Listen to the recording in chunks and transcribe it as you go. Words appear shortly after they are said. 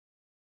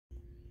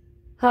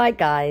Hi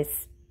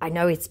guys, I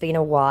know it's been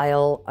a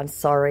while. I'm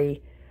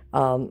sorry.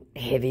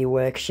 Heavy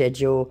work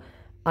schedule.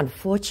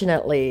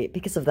 Unfortunately,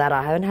 because of that,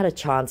 I haven't had a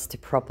chance to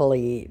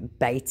properly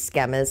bait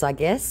scammers, I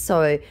guess.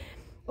 So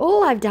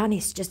all I've done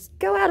is just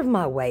go out of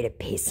my way to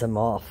piss them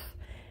off.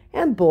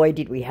 And boy,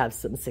 did we have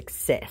some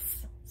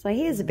success. So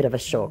here's a bit of a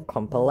short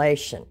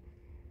compilation.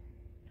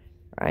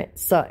 Right,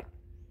 so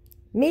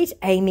meet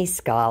Amy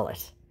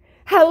Scarlett.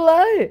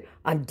 Hello,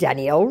 I'm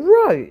Danielle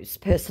Rose,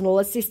 personal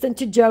assistant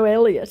to Joe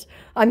Elliott.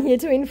 I'm here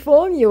to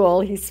inform you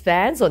all his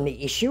fans on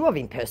the issue of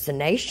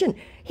impersonation.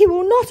 He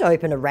will not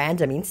open a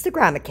random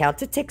Instagram account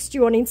to text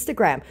you on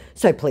Instagram,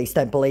 so please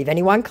don't believe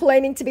anyone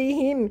claiming to be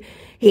him.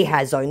 He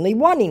has only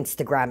one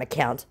Instagram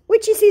account,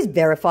 which is his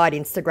verified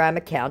Instagram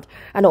account,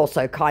 and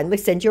also kindly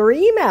send your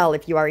email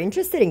if you are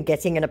interested in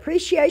getting an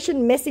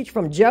appreciation message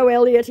from Joe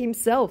Elliott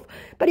himself.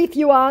 But if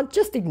you aren't,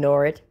 just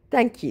ignore it.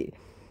 Thank you.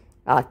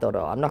 I thought,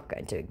 I'm not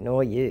going to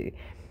ignore you.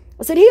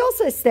 I said, he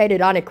also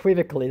stated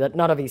unequivocally that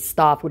none of his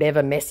staff would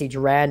ever message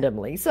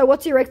randomly, so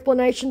what's your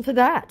explanation for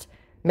that?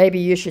 Maybe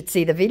you should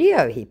see the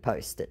video he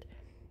posted.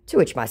 To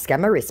which my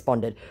scammer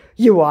responded,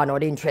 you are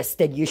not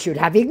interested, you should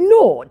have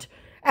ignored.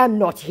 I'm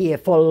not here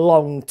for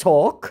long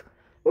talk.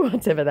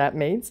 Whatever that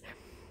means.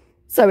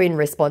 So in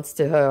response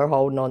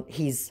to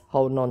his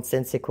whole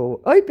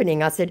nonsensical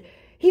opening, I said,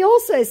 he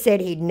also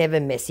said he'd never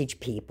message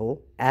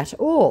people at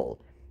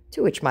all.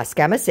 To which my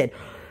scammer said,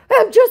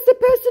 I'm just a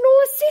personal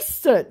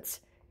assistant.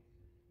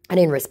 And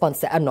in response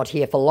to, I'm not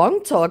here for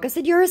long talk, I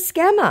said, you're a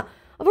scammer.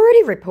 I've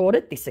already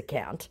reported this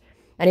account.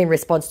 And in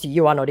response to,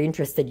 you are not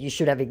interested, you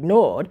should have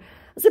ignored,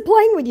 I said,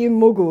 playing with you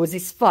muggles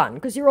is fun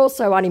because you're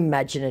also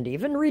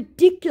unimaginative and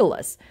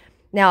ridiculous.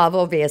 Now, I've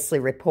obviously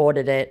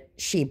reported it.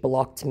 She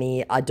blocked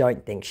me. I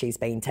don't think she's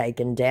been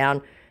taken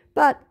down.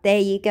 But there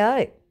you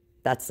go.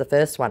 That's the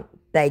first one.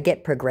 They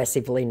get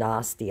progressively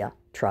nastier.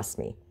 Trust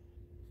me.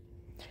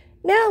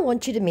 Now I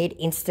want you to meet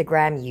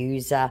Instagram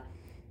user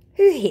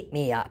who hit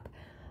me up.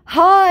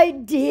 Hi,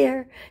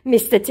 dear.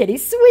 Mr. Teddy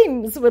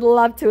Swims would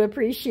love to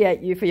appreciate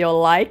you for your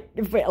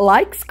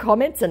likes,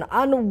 comments, and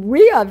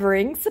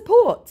unwavering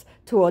support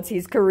towards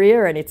his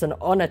career, and it's an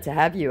honour to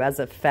have you as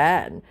a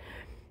fan.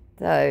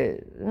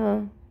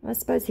 So, I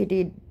suppose he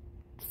did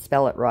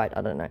spell it right.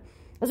 I don't know.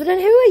 I said,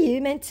 and who are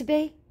you meant to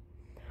be?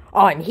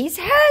 I'm his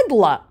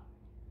handler.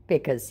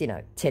 Because,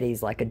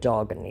 Teddy's like a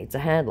dog and needs a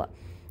handler.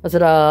 I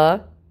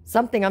said,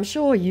 something I'm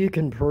sure you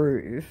can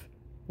prove.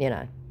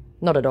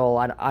 Not at all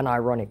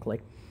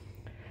unironically.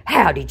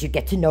 How did you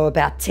get to know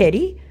about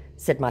Teddy?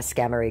 Said my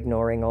scammer,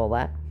 ignoring all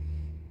that.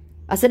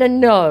 I said,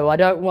 no, I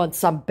don't want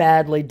some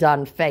badly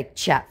done fake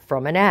chat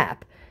from an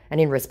app.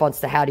 And in response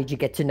to how did you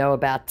get to know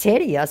about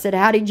Teddy, I said,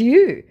 how did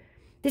you?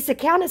 This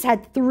account has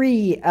had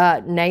 3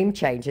 name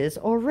changes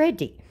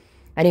already.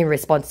 And in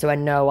response to a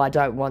no, I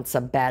don't want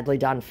some badly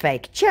done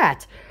fake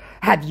chat,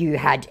 have you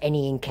had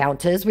any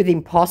encounters with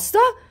imposter?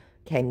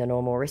 Came the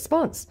normal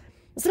response.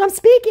 I said, I'm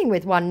speaking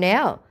with one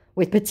now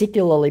with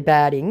particularly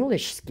bad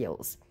English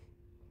skills.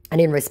 And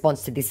in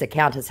response to this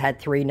account has had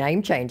 3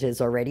 name changes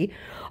already,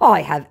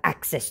 I have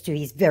access to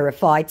his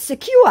verified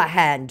secure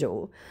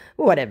handle,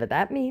 whatever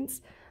that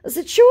means. I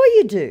said, sure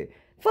you do.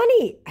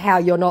 Funny how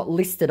you're not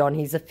listed on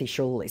his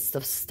official list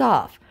of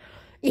staff.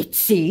 It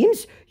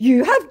seems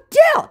you have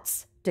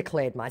doubts,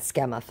 declared my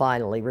scammer,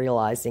 finally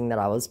realising that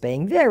I was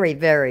being very,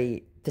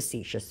 very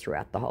facetious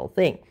throughout the whole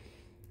thing.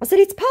 I said,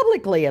 it's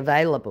publicly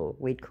available.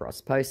 We'd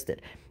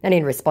cross-posted. And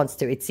in response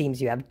to, it seems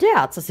you have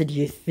doubts, I said,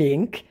 you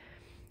think?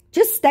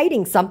 Just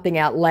stating something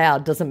out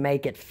loud doesn't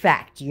make it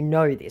fact. You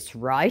know this,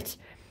 right?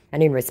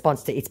 And in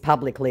response to, it's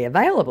publicly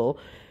available,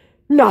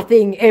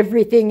 nothing,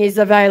 everything is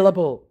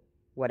available.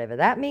 Whatever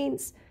that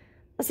means.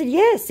 I said,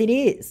 yes, it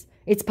is.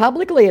 It's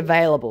publicly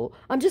available.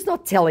 I'm just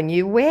not telling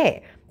you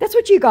where. That's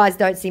what you guys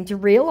don't seem to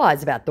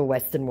realise about the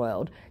Western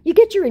world. You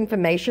get your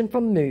information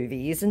from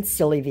movies and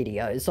silly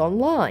videos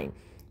online.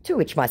 To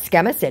which my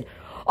scammer said,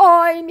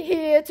 I'm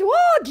here to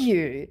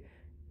argue.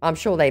 I'm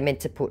sure they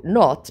meant to put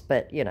not,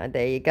 but,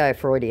 there you go,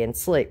 Freudian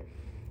slip.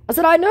 I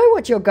said, I know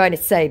what you're going to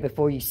say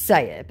before you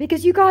say it,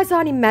 because you guys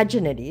aren't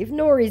imaginative,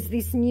 nor is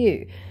this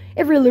new.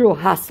 Every little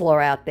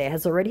hustler out there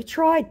has already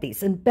tried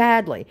this, and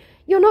badly.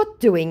 You're not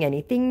doing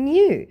anything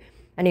new.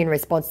 And in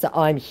response to,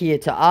 I'm here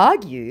to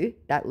argue,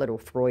 that little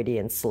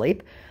Freudian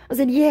slip, I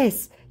said,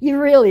 yes, you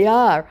really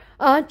are,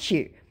 aren't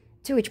you?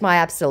 To which my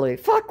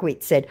absolute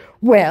fuckwit said,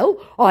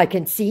 well, I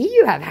can see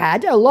you have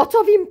had a lot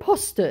of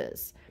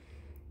imposters.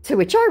 To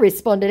which I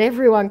responded,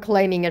 everyone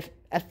claiming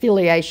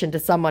affiliation to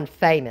someone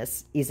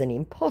famous is an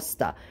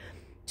imposter.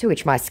 To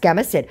which my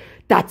scammer said,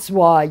 that's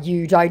why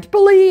you don't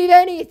believe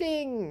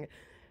anything.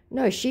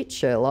 No shit,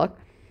 Sherlock.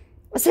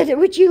 I said,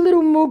 which you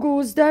little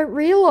muggles don't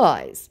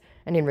realise.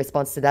 And in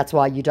response to, that's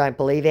why you don't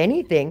believe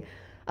anything,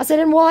 I said,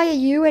 and why are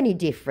you any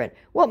different?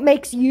 What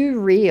makes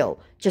you real?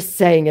 Just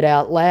saying it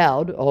out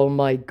loud. Oh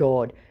my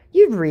God.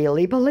 You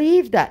really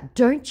believe that,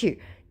 don't you?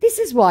 This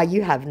is why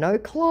you have no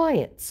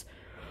clients.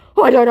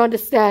 I don't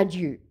understand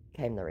you,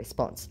 came the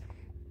response.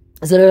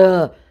 I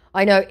said,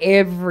 I know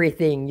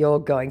everything you're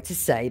going to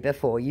say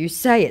before you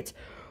say it.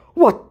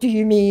 "What do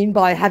you mean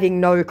by having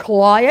no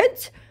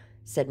client?"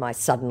 said my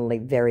suddenly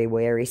very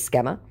wary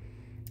scammer.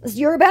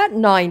 "You're about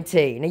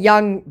 19, a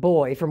young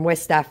boy from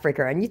West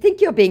Africa, and you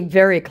think you're being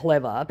very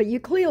clever, but you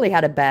clearly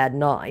had a bad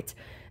night.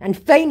 And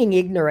feigning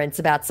ignorance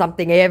about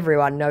something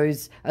everyone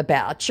knows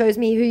about shows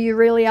me who you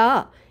really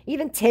are.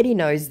 Even Teddy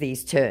knows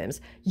these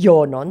terms.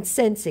 You're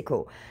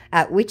nonsensical."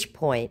 At which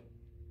point,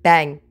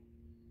 bang,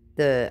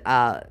 the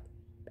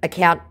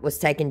account was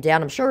taken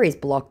down. I'm sure he's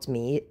blocked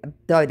me,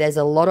 though there's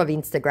a lot of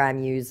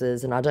Instagram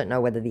users, and I don't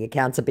know whether the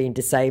accounts have been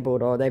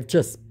disabled or they've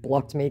just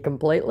blocked me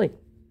completely.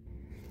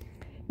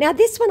 Now,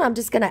 this one I'm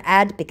just going to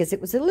add because it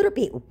was a little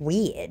bit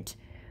weird.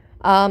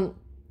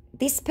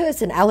 This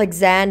person,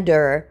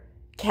 Alexander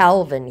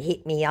Calvin,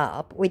 hit me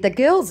up with a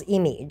girl's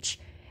image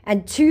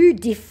and two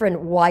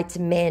different white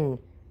men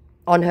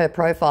on her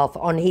profile,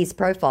 on his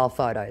profile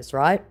photos,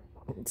 right?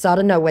 So I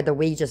don't know whether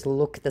we just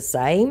look the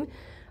same.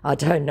 I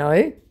don't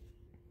know.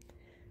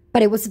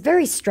 But it was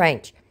very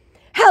strange.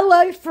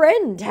 "Hello,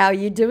 friend. How are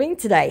you doing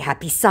today?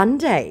 Happy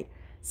Sunday,"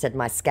 said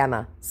my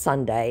scammer.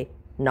 Sunday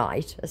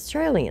night,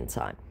 Australian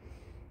time.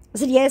 I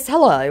said, "Yes,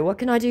 hello. What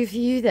can I do for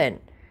you then?"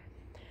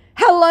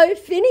 "Hello,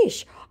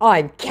 Finnish.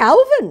 I'm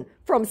Calvin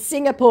from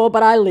Singapore,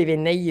 but I live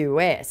in the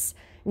US."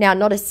 Now,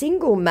 not a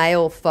single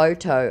male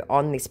photo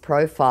on this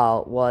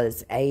profile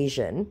was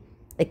Asian,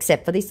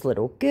 except for this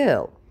little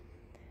girl.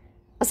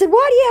 I said,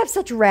 "Why do you have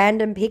such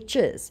random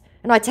pictures?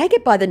 And I take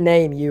it by the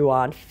name you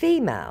aren't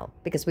female,"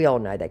 because we all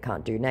know they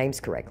can't do names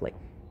correctly.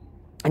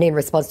 And in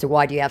response to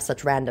 "why do you have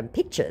such random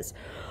pictures?"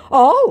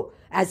 "Oh,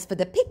 as for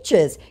the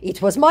pictures,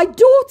 it was my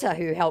daughter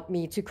who helped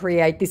me to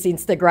create this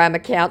Instagram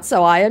account,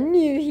 so I am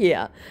new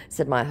here,"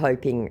 said my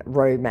hoping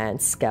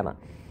romance scammer.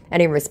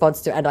 And in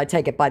response to "and I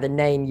take it by the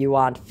name you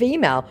aren't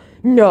female,"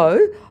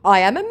 "No, I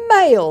am a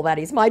male. That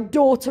is my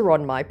daughter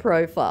on my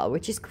profile,"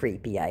 which is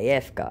creepy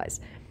AF,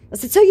 guys. I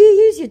said, "So you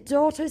use your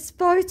daughter's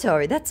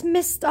photo? That's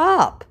messed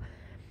up."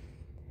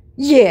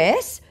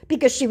 "Yes,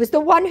 because she was the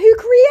one who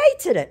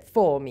created it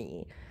for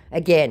me."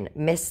 Again,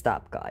 messed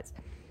up, guys.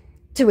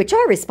 To which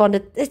I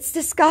responded, "It's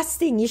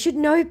disgusting. You should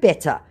know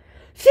better."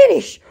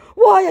 "Finish.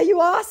 Why are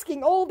you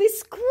asking all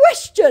these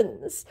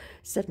questions?"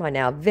 said my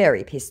now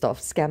very pissed off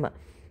scammer.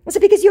 I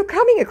said, "Because you're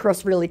coming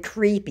across really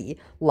creepy,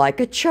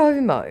 like a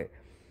chomo."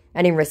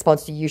 And in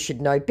response to "you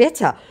should know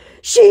better,"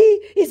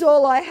 "She is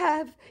all I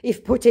have.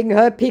 If putting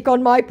her pic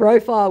on my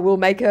profile will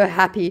make her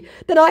happy,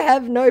 then I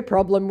have no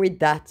problem with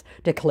that,"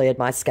 declared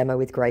my scammer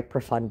with great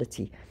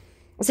profundity.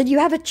 I said, "You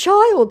have a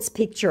child's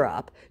picture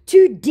up,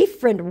 two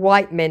different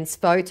white men's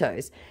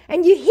photos,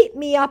 and you hit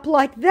me up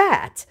like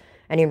that."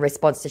 And in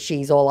response to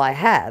 "she's all I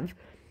have,"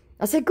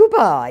 I said,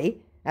 "Goodbye,"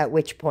 at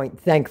which point,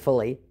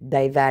 thankfully,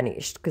 they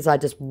vanished because I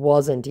just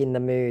wasn't in the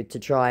mood to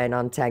try and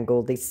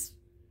untangle this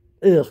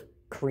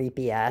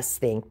creepy ass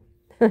thing.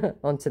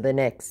 On to the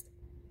next.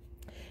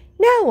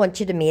 Now I want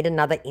you to meet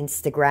another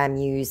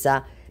Instagram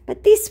user,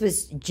 but this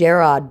was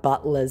Gerard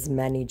Butler's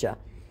manager.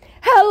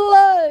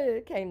 "Hello,"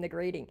 came the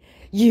greeting.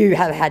 "You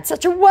have had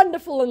such a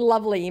wonderful and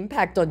lovely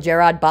impact on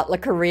Gerard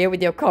Butler's career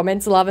with your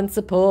comments, love and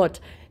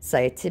support."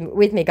 Say it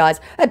with me, guys.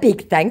 "A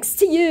big thanks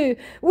to you.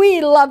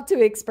 We love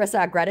to express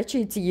our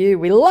gratitude to you.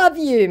 We love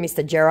you.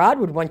 Mr. Gerard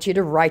would want you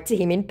to write to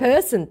him in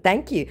person.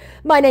 Thank you.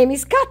 My name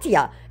is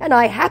Katya, and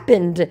I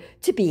happened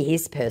to be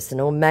his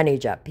personal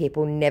manager."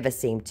 People never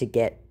seem to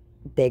get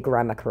their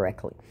grammar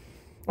correctly.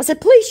 I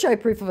said, "Please show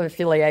proof of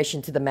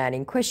affiliation to the man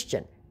in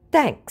question.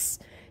 Thanks."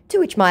 To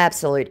which my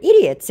absolute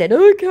idiot said,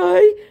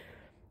 "Okay,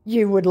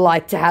 you would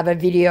like to have a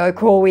video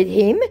call with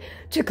him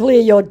to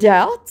clear your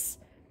doubts?"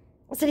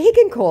 I said, "He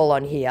can call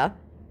on here."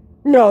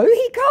 "No,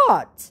 he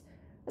can't."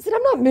 I said,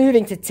 "I'm not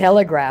moving to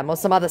Telegram or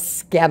some other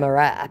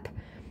scammer app.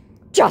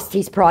 Just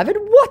his private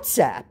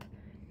WhatsApp."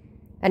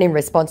 And in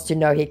response to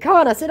 "no, he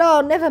can't," I said,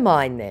 "Oh, never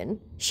mind then,"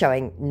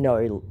 showing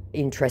no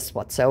interest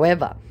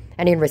whatsoever.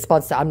 And in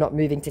response to "I'm not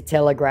moving to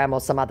Telegram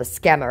or some other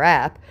scammer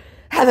app,"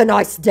 "Have a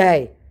nice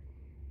day."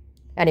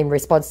 And in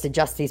response to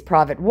just his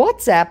private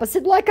WhatsApp, I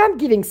said, "Like I'm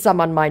giving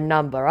someone my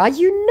number. Are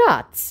you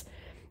nuts?"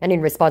 And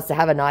in response to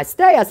 "have a nice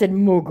day," I said,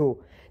 "Mugu."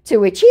 To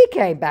which he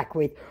came back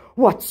with,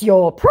 "What's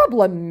your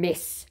problem,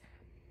 miss?"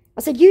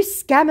 I said, "You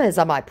scammers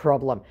are my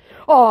problem."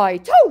 "I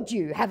told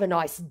you, have a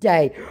nice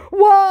day."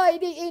 "Why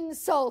the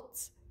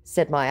insults?"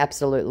 said my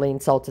absolutely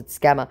insulted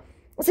scammer.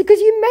 I said,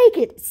 "Because you make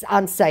it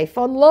unsafe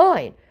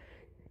online."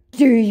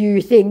 "Do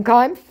you think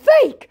I'm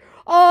fake?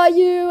 Are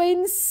you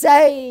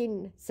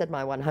insane?" said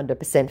my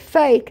 100%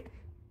 fake.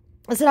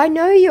 I said, "I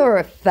know you're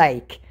a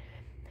fake."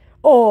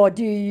 "Or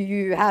do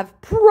you have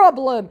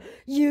problem,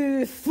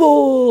 you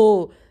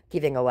fool?"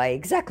 Giving away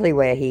exactly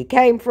where he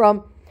came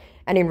from.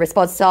 And in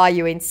response to "are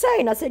you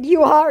insane?" I said,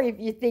 "You are if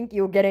you think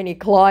you'll get any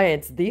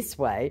clients this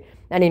way."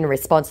 And in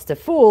response to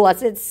 "fool," I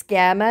said,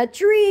 "Scammer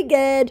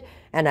triggered."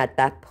 And at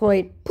that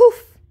point,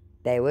 poof,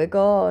 they were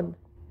gone.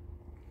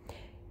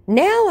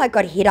 Now I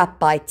got hit up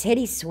by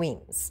Teddy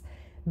Swings.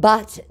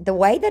 But the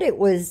way that it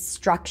was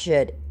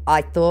structured,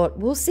 I thought,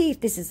 we'll see if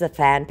this is a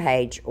fan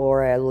page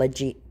or a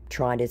legit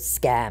trying to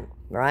scam,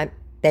 right?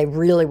 They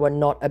really were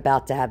not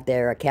about to have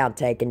their account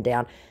taken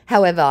down.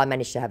 However, I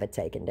managed to have it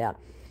taken down.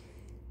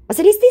 I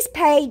said, is this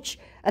page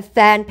a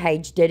fan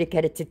page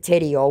dedicated to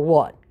Teddy or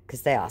what?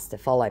 Because they asked to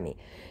follow me.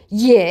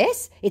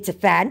 Yes, it's a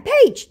fan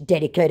page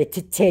dedicated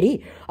to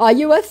Teddy. Are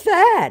you a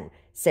fan?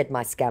 Said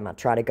my scammer,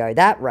 try to go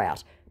that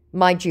route.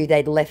 Mind you,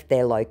 they'd left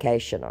their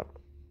location on.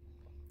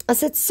 I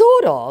said,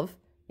 sort of,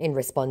 in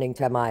responding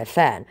to am I a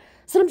fan.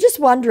 I said, I'm just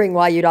wondering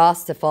why you'd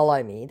ask to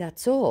follow me,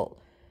 that's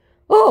all.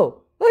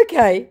 Oh,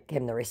 okay,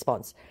 came the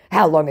response.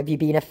 How long have you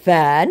been a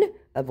fan?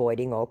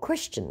 Avoiding all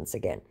questions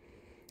again.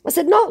 I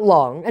said, not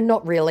long and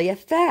not really a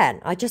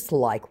fan. I just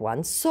like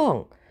one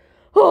song.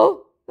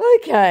 Oh,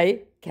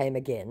 okay, came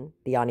again,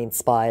 the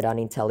uninspired,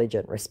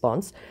 unintelligent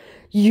response.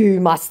 You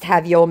must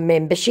have your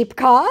membership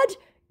card?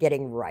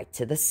 Getting right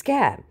to the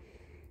scam.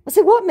 I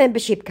said, what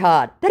membership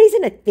card? That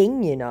isn't a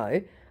thing, you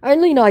know.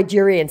 Only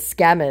Nigerian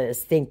scammers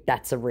think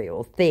that's a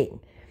real thing.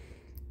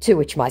 To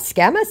which my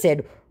scammer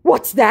said,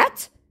 what's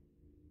that?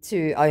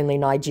 To only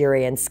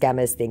Nigerian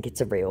scammers think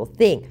it's a real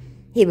thing.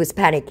 He was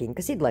panicking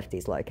because he'd left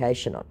his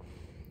location on.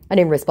 And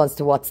in response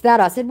to what's that,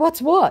 I said,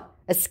 what's what?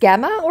 A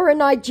scammer or a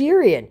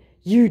Nigerian?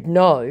 You'd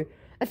know.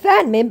 A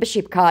fan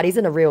membership card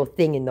isn't a real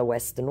thing in the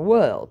Western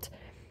world.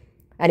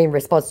 And in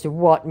response to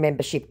what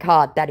membership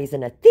card, that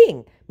isn't a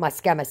thing, my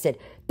scammer said,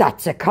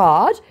 that's a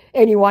card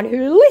anyone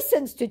who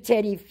listens to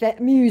Teddy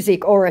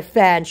music or a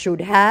fan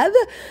should have?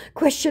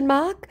 Question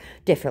mark.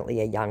 Definitely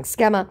a young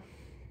scammer.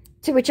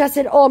 To which I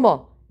said,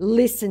 Omo,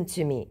 listen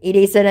to me. It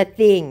isn't a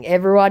thing.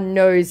 Everyone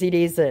knows it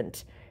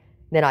isn't.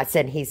 Then I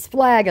sent his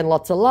flag and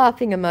lots of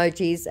laughing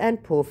emojis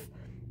and poof,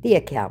 the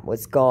account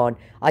was gone.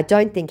 I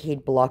don't think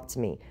he'd blocked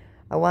me.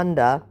 I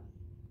wonder.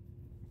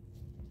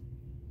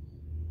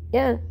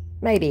 Yeah,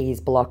 maybe he's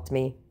blocked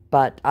me,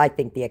 but I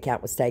think the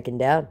account was taken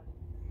down.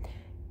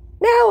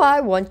 Now I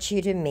want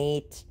you to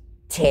meet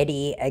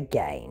Teddy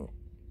again.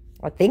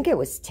 I think it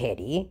was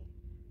Teddy.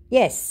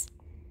 Yes.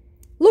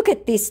 Look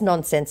at this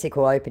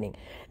nonsensical opening.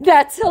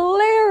 That's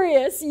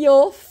hilarious.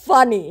 You're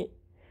funny.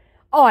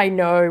 I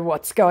know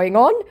what's going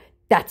on.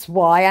 That's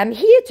why I'm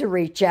here to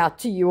reach out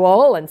to you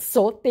all and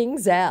sort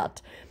things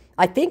out.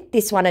 I think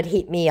this one had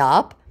hit me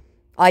up.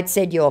 I'd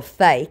said you're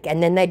fake,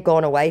 and then they'd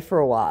gone away for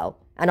a while,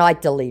 and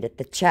I'd deleted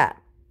the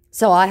chat.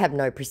 So I have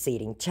no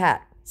preceding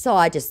chat. So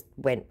I just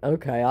went,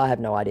 okay, I have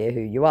no idea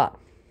who you are.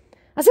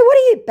 I said, what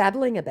are you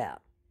babbling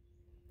about?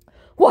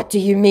 What do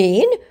you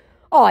mean?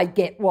 I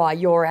get why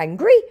you're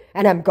angry,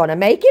 and I'm going to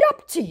make it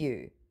up to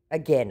you.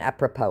 Again,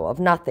 apropos of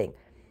nothing.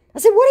 I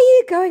said, what are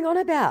you going on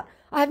about?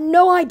 I have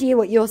no idea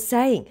what you're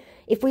saying.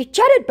 If we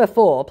chatted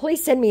before,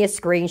 please send me a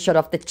screenshot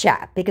of the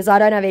chat because I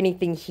don't have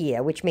anything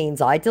here, which means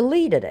I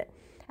deleted it.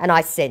 And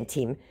I sent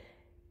him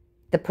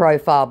the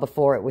profile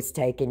before it was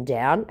taken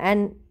down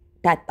and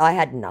that I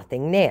had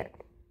nothing there.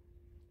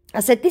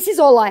 I said, this is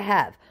all I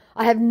have.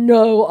 I have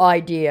no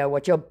idea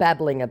what you're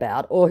babbling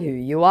about or who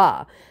you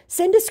are.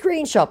 Send a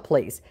screenshot,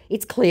 please.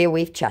 It's clear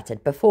we've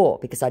chatted before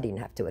because I didn't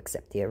have to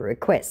accept your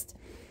request.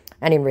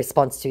 And in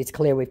response to it's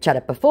clear we've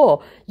chatted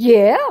before,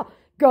 yeah,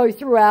 go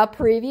through our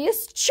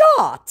previous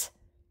chart,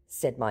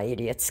 said my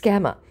idiot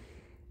scammer.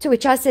 To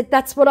which I said,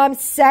 that's what I'm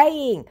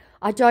saying.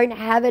 I don't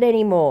have it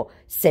anymore.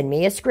 Send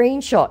me a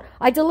screenshot.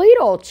 I delete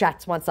all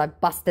chats once I've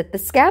busted the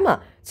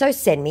scammer. So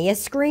send me a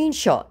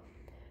screenshot.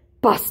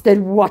 Busted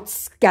what,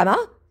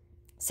 scammer?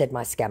 Said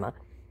my scammer.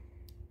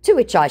 To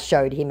which I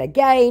showed him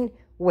again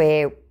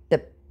where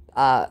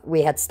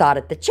we had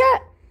started the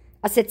chat.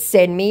 I said,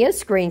 send me a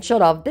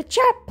screenshot of the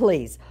chat,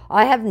 please.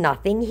 I have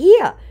nothing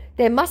here.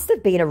 There must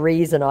have been a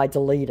reason I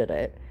deleted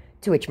it.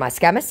 To which my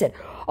scammer said,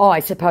 oh,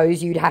 I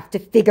suppose you'd have to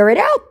figure it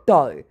out,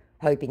 though,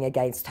 hoping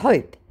against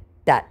hope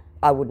that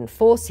I wouldn't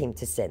force him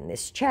to send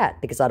this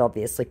chat because I'd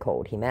obviously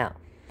called him out.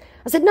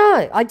 I said,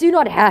 no, I do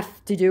not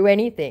have to do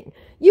anything.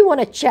 You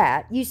want to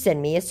chat, you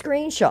send me a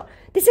screenshot.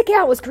 This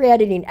account was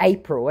created in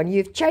April and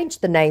you've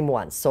changed the name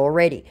once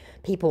already.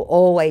 People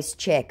always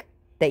check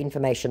the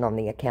information on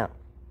the account.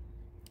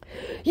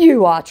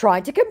 You are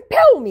trying to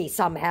compel me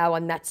somehow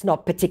and that's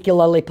not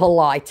particularly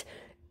polite.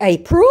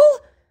 April?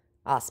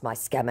 Asked my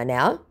scammer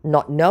now,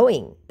 not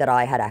knowing that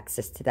I had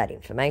access to that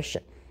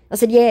information. I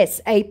said, yes,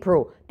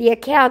 April. The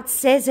account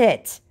says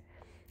it.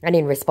 And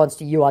in response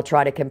to you are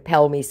trying to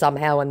compel me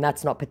somehow and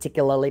that's not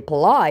particularly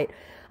polite,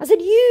 I said,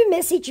 you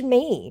message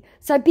me,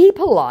 so be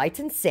polite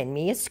and send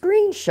me a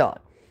screenshot.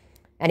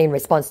 And in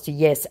response to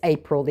yes,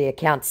 April, the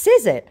account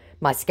says it,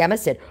 my scammer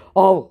said,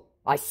 oh,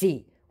 I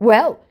see.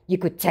 Well, you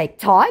could take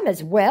time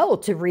as well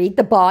to read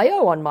the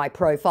bio on my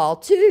profile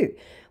too,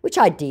 which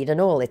I did, and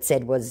all it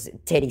said was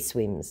Teddy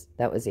swims.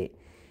 That was it.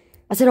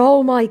 I said,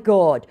 oh my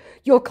God,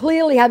 you're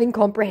clearly having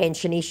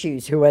comprehension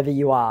issues, whoever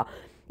you are.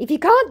 If you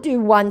can't do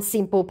one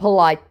simple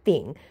polite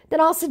thing,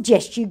 then I'll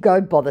suggest you go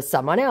bother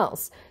someone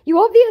else.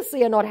 You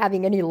obviously are not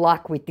having any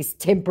luck with this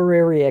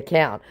temporary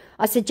account.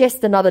 I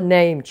suggest another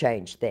name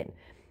change then.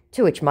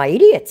 To which my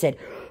idiot said,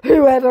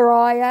 whoever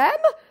I am?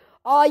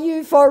 Are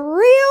you for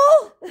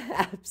real?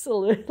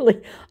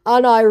 Absolutely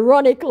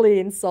unironically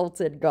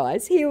insulted,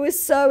 guys. He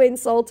was so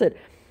insulted.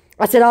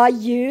 I said, are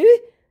you?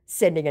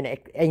 sending an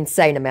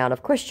insane amount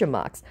of question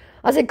marks.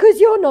 I said,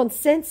 because you're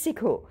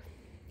nonsensical.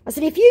 I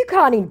said, if you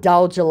can't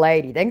indulge a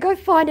lady, then go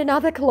find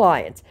another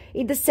client.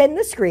 Either send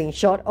the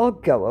screenshot or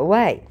go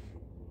away.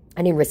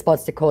 And in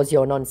response to cause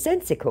you're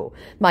nonsensical,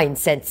 my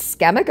incensed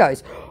scammer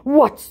goes,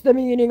 what's the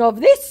meaning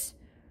of this?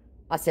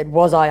 I said,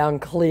 was I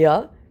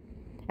unclear?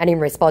 And in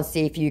response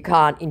to if you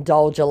can't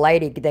indulge a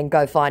lady, then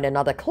go find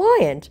another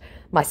client,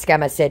 my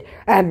scammer said,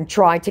 I'm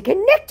trying to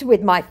connect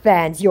with my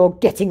fans. You're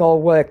getting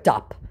all worked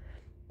up.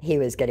 He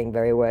was getting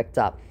very worked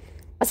up.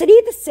 I said,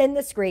 either send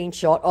the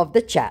screenshot of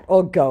the chat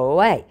or go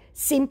away.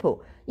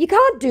 Simple. You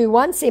can't do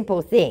one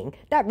simple thing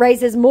that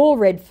raises more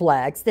red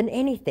flags than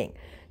anything.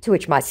 To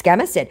which my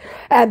scammer said,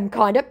 I'm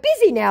kind of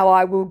busy now.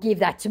 I will give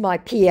that to my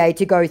PA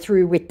to go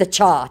through with the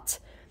chart.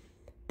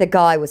 The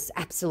guy was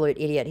an absolute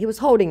idiot. He was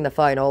holding the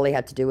phone. All he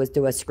had to do was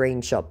do a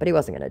screenshot, but he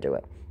wasn't going to do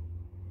it.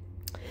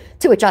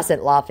 To which I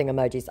sent laughing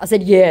emojis. I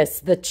said, yes,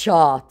 the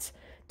chart.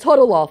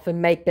 Toddle off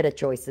and make better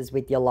choices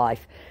with your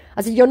life.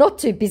 I said, you're not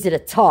too busy to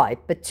type,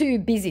 but too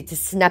busy to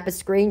snap a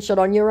screenshot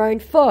on your own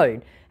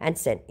phone, and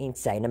sent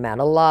insane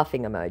amount of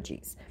laughing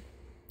emojis,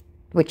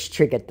 which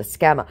triggered the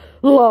scammer.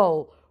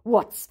 Lol,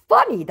 what's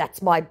funny?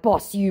 That's my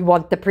boss. You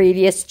want the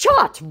previous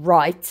chart,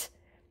 right?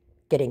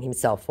 Getting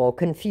himself all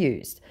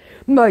confused.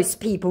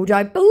 Most people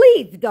don't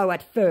believe, though,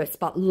 at first,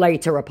 but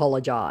later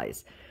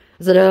apologise.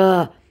 I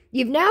said,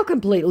 you've now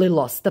completely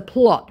lost the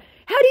plot.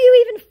 How do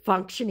you even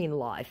function in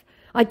life?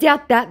 I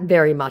doubt that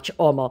very much,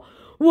 Oma.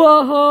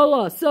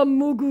 Wahala, some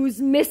mugu's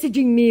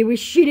messaging me with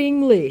shit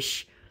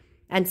English.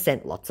 And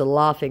sent lots of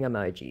laughing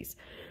emojis.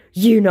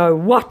 You know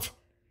what?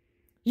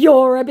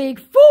 You're a big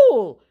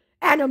fool,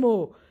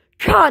 animal,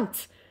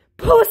 cunt,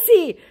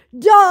 pussy,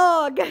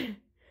 dog.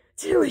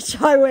 To which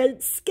I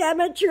went,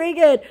 scammer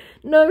triggered.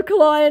 No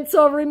clients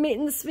or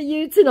remittance for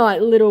you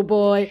tonight, little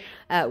boy.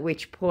 At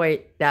which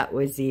point, that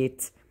was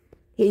it.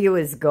 He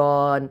was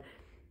gone.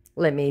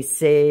 Let me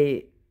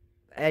see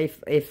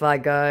if I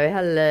go,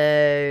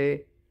 hello.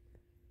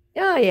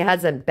 Oh, he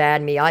hasn't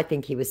banned me. I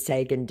think he was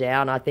taken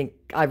down. I think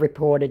I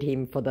reported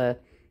him for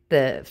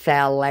the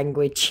foul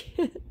language.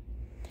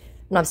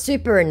 And I'm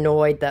super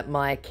annoyed that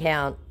my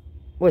account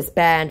was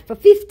banned for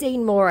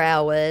 15 more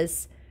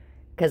hours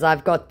because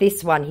I've got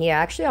this one here.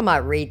 Actually, I might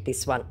read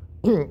this one.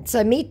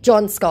 So meet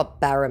John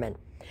Scott Barrowman.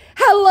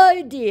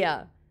 Hello,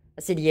 dear.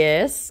 I said,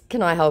 yes.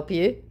 Can I help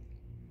you?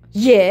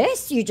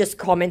 Yes, you just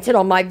commented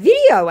on my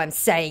video and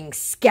saying,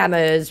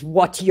 scammers,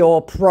 what's your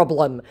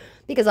problem?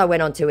 Because I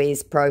went onto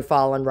his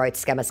profile and wrote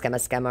scammer, scammer,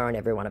 scammer on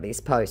every one of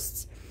his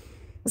posts.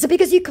 So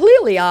because you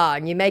clearly are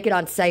and you make it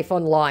unsafe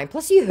online,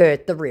 plus you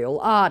hurt the real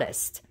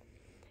artist.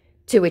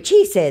 To which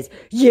he says,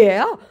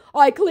 yeah,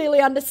 I clearly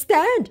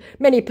understand.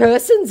 Many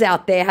persons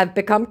out there have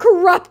become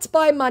corrupt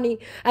by money,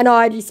 and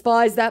I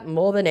despise that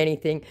more than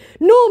anything.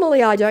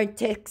 Normally I don't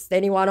text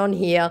anyone on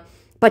here,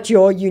 but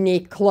your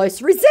unique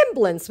close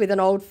resemblance with an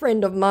old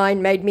friend of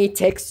mine made me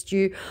text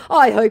you.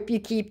 I hope you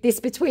keep this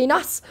between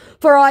us,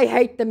 for I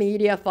hate the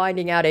media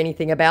finding out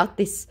anything about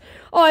this.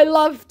 I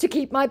love to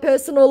keep my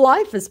personal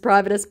life as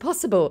private as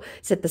possible,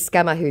 said the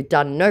scammer who'd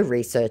done no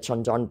research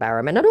on John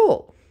Barrowman at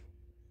all.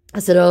 I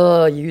said,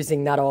 oh,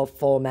 using that old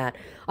format.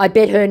 I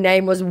bet her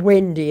name was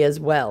Wendy as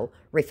well,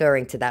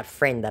 referring to that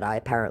friend that I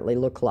apparently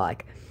look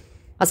like.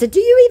 I said, do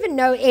you even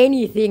know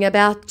anything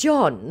about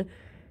John?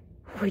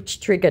 Which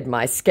triggered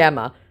my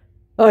scammer.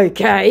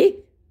 Okay,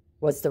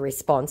 was the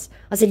response.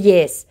 I said,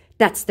 yes,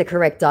 that's the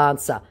correct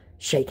answer,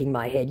 shaking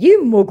my head.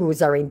 You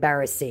muggles are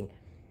embarrassing.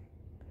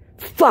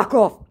 Fuck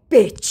off,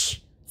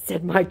 bitch,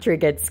 said my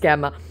triggered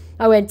scammer.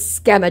 I went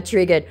scammer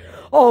triggered.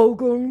 Oh,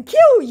 gon'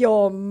 kill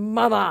your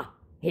mama,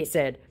 he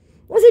said.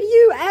 I said,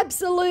 you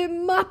absolute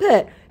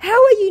muppet. How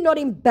are you not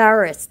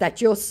embarrassed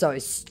that you're so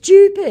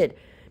stupid?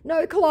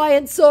 No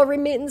clients or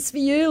remittance for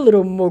you,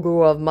 little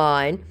muggle of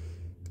mine.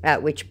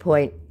 At which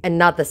point,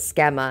 another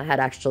scammer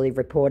had actually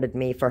reported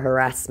me for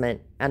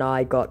harassment and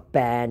I got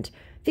banned.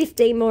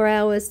 15 more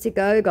hours to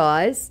go,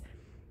 guys.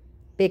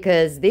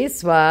 Because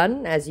this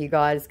one, as you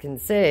guys can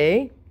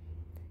see,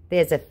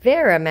 there's a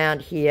fair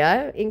amount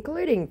here,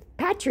 including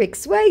Patrick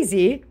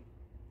Swayze,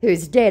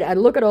 who's dead.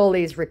 And look at all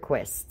these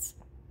requests.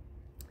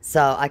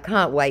 So I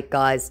can't wait,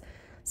 guys.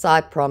 So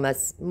I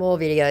promise more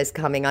videos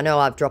coming. I know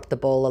I've dropped the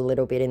ball a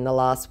little bit in the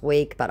last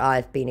week, but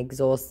I've been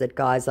exhausted,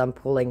 guys. I'm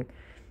pulling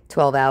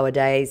 12-hour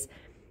days.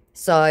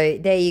 So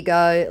there you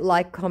go.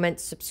 Like,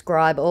 comment,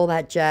 subscribe, all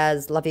that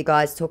jazz. Love you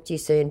guys. Talk to you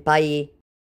soon. Bye.